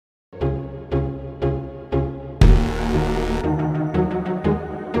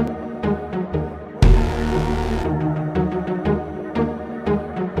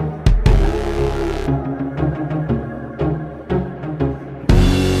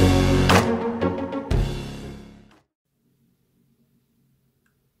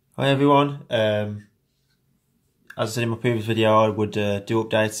Hi everyone, as I said in my previous video, I would do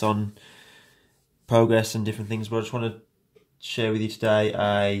updates on progress and different things, but I just want to share with you today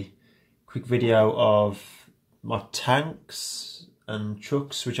a quick video of my tanks and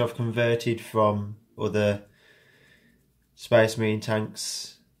trucks which I've converted from other Space Marine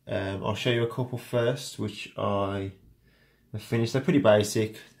tanks. I'll show you a couple first which I have finished. They're pretty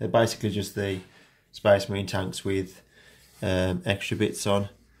basic, they're basically just the Space Marine tanks with extra bits on.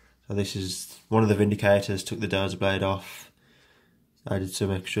 So this is one of the Vindicators, took the dozer blade off, added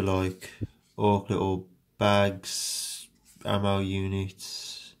some extra like Ork little bags, ammo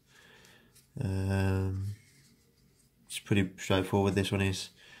units. It's pretty straightforward, this one is.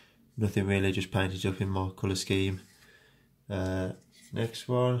 Nothing really, just painted up in my colour scheme. Next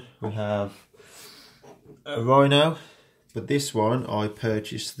one we have a Rhino, but this one I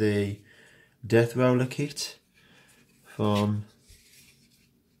purchased the Death Roller kit from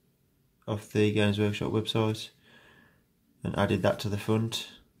off the Games Workshop website and added that to the front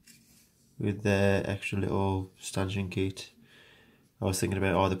with their extra little stanchion kit. I was thinking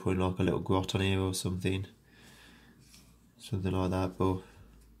about either putting like a little grot on here or something like that, but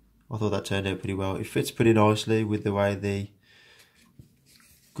I thought that turned out pretty well. It fits pretty nicely with the way the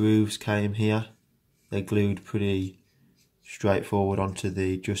grooves came here. They're glued pretty straightforward onto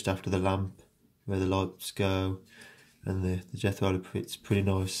the just after the lamp where the lights go, and the Death Roller fits pretty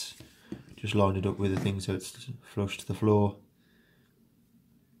nice. Just lined it up with the thing so it's flush to the floor.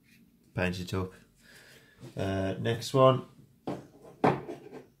 Painted it up. Next one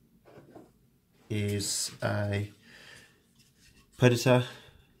is a Predator,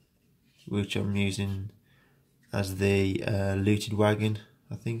 which I'm using as the looted wagon.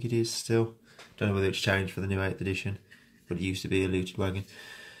 I think it is still. Don't know whether it's changed for the new 8th edition, but it used to be a looted wagon.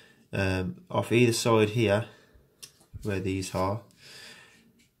 Off either side here, where these are,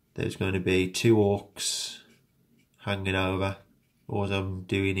 there's going to be 2 Orks hanging over. All I'm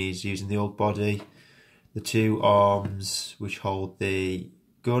doing is using the Ork body. The 2 arms which hold the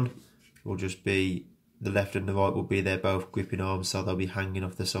gun will just be, the left and the right will be, they're both gripping arms, so they'll be hanging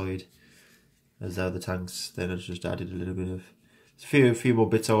off the side as though the tanks. Then I've just added a little bit of, a few more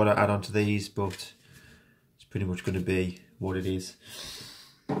bits I want to add onto these, but it's pretty much going to be what it is.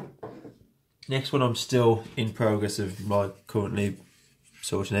 Next one, I'm still in progress of currently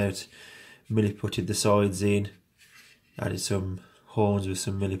sorting out. Milliputted the sides in, added some horns with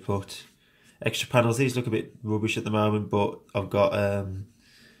some milliput. Extra panels, these look a bit rubbish at the moment, but I've got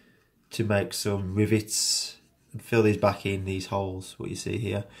to make some rivets and fill these back in, these holes, what you see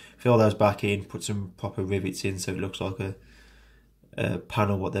here. Fill those back in, put some proper rivets in so it looks like a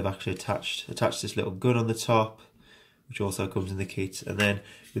panel what they've actually attached. Attached this little gun on the top, which also comes in the kit. And then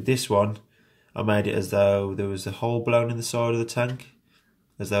with this one, I made it as though there was a hole blown in the side of the tank,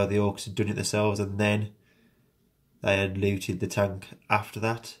 as though the Orks had done it themselves and then they had looted the tank after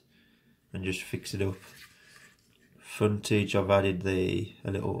that and just fixed it up. Frontage, I've added a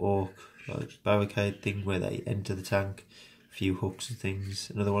little Ork like barricade thing where they enter the tank, a few hooks and things,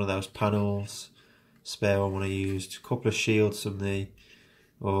 another one of those panels, spare one I used, a couple of shields from the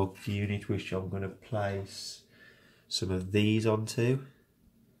Ork unit which I'm going to place some of these onto.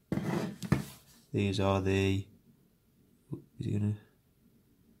 These are the,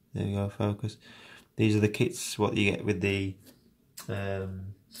 there we go, focus. These are the kits what you get with the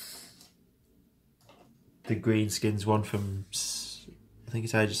green skins one from, I think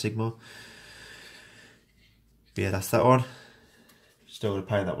it's Age of Sigmar. But yeah, that's that one. Still going to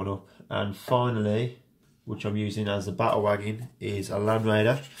paint that one up. And finally, which I'm using as a battle wagon, is a Land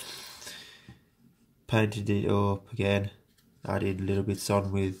Raider. Painted it up again, added little bits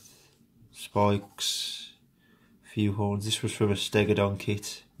on with spikes, a few horns. This was from a Stegodon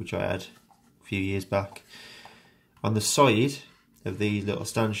kit which I had a few years back. On the side of these little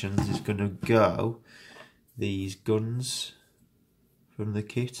stanchions is going to go these guns from the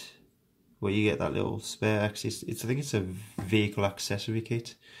kit, where you get that little spare axis. I think it's a vehicle accessory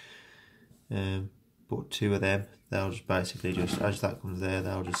kit, but 2 of them, they'll just basically just, as that comes there,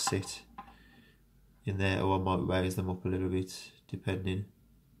 they'll just sit in there, or I might raise them up a little bit depending.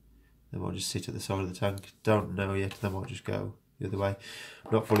 They might just sit at the side of the tank, don't know yet. They might just go the other way,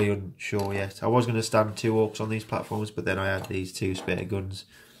 not fully unsure yet. I was going to stand 2 Orks on these platforms, but then I had these 2 spare guns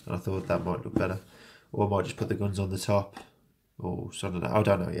and I thought that might look better, or I might just put the guns on the top or something. I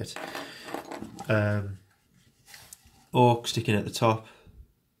don't know yet. Ork sticking at the top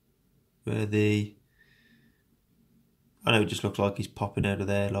where I know it just looks like he's popping out of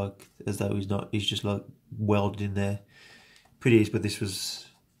there, like as though he's just like welded in there. Pretty easy, but this was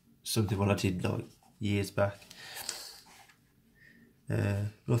something what I did like years back.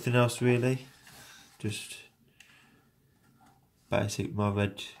 Nothing else really, just basic my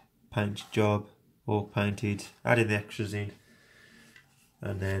red paint job, all painted, adding the extras in,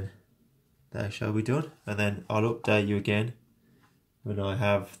 and then they shall be done. And then I'll update you again when I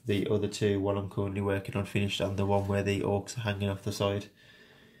have the other two, what I'm currently working on, finished, and the one where the orcs are hanging off the side.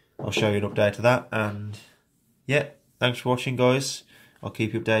 I'll show you an update of that, and yeah, thanks for watching guys. I'll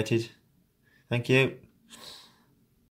keep you updated. Thank you.